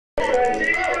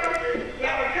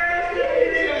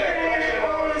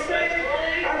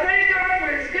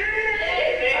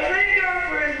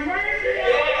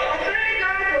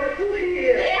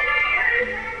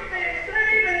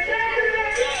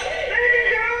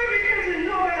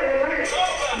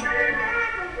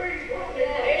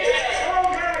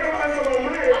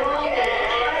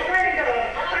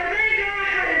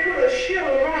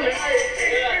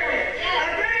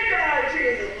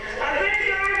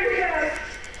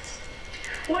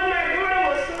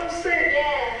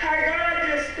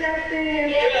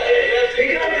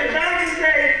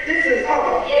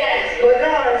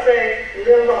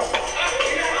live on.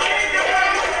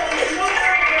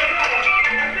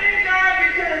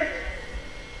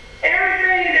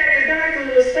 Everything that the doctor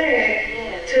was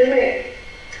saying to me,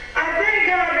 I thank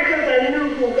God because I knew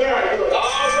who God was. I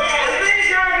thank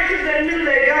God because I knew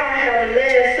that God had a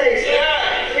last say so.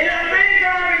 And I thank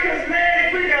God because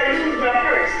last week I lose my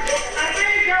purse. I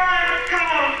thank God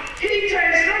how he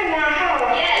takes someone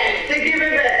hard to give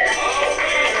it back.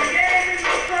 He gave me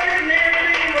my purse and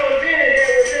everything was in it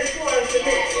that was important to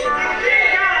me. I thank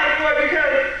God for it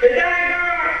because without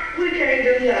God, we can't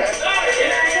do nothing. And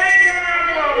I thank God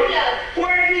for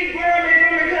where he brought me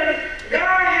from because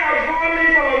God has brought me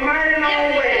from a mighty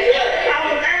long way. I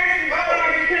was asking God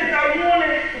because I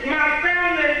wanted my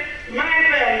family,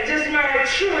 just my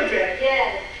children,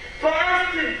 for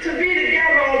us to be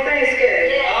together on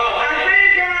Thanksgiving. I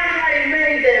thank God how he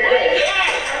made that way. I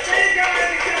thank God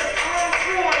because all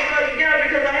four of us together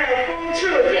because I have 4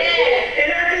 children. And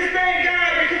I just thank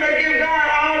God because I give God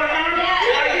all the honor.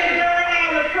 I give God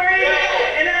all the praise.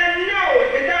 And I know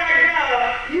without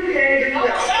God, you can't do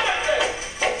nothing.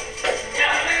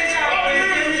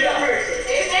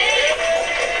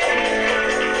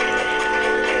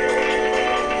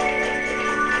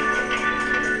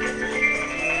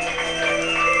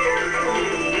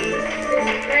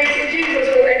 Thank you, Jesus,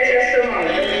 for that testimony.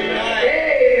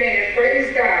 Amen. Praise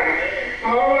God.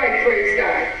 All right, praise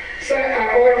God. So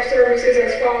our order of services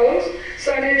as follows.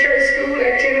 Sunday church school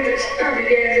begins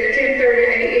at 10:30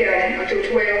 a.m. until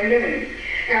 12 noon.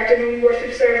 Afternoon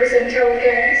worship service and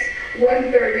telecast,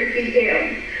 1:30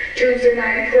 p.m. Tuesday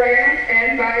night prayer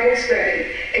and Bible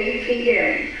study, 8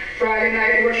 p.m. Friday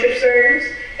night worship service,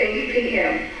 8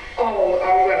 p.m. All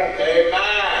are welcome.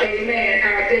 Amen. Amen.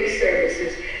 Our day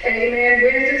services. Amen.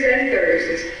 Wednesdays and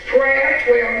Thursdays. Prayer,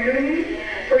 12 noon.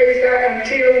 Praise God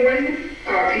until 1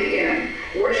 p.m.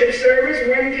 Worship service,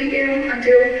 1 p.m.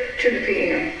 until 2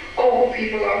 p.m. All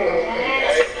people are welcome.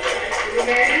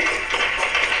 Amen.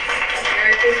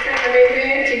 At this time,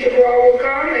 amen. Teacher Paul will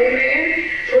come. Amen.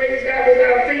 Praise God with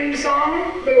our theme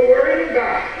song, the Word of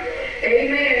God.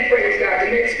 Amen. Praise God.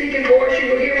 The next speaking voice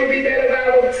you will hear will be that of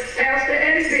our pastor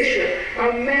and bishop,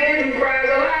 a man who cries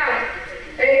aloud.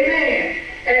 Amen.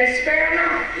 And spare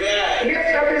not.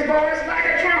 Lifts up his voice like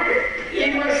a trumpet.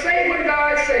 He must say what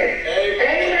God says.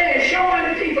 Amen.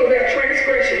 Showing people their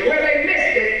transgression, where they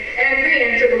missed it, and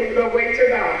then to the way to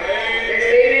God. Let's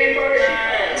say amen for the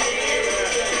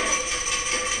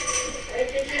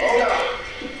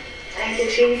Thank you,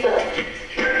 Jesus.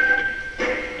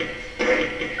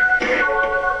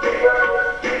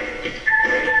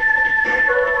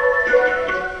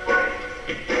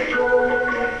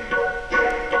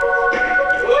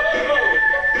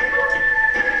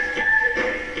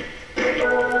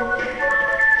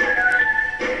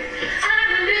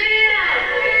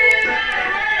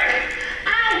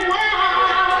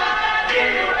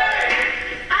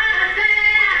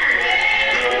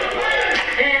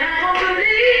 And I won't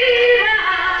believe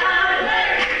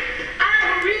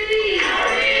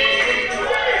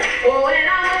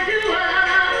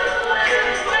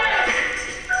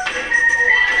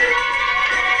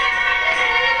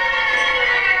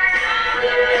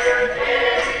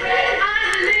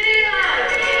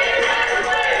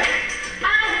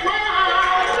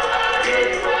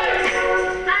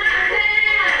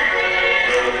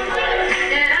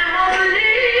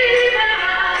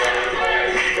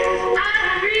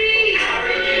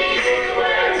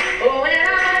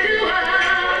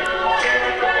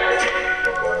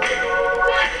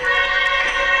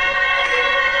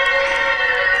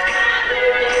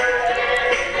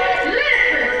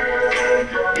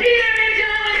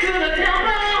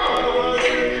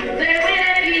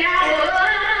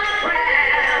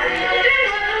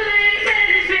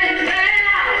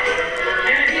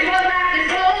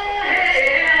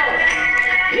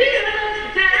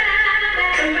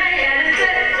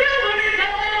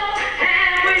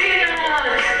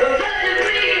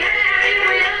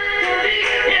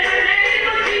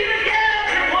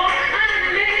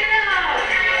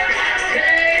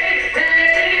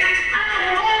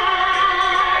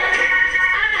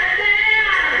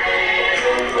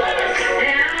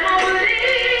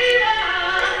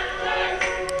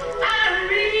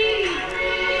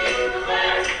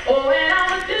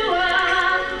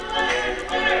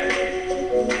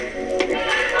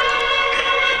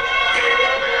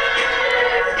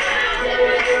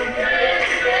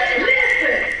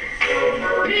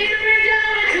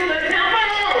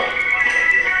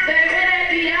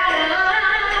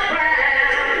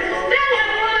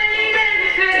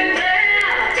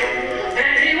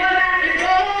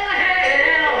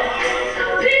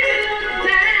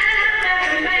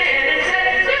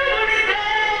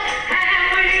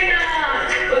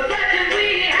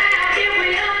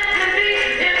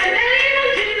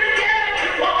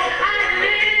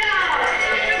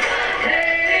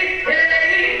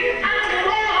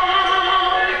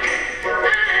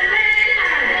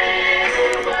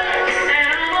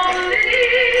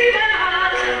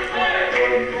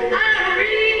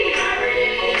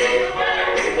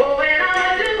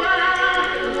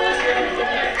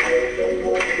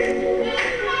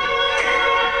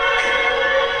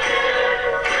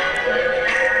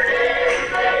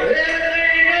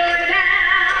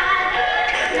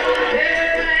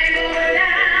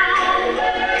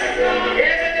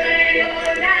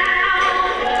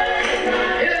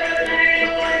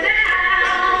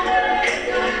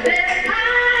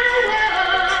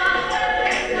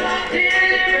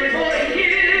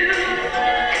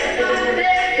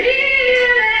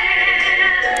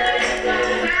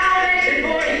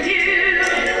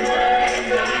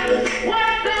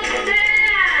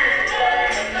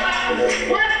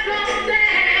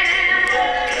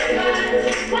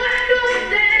What?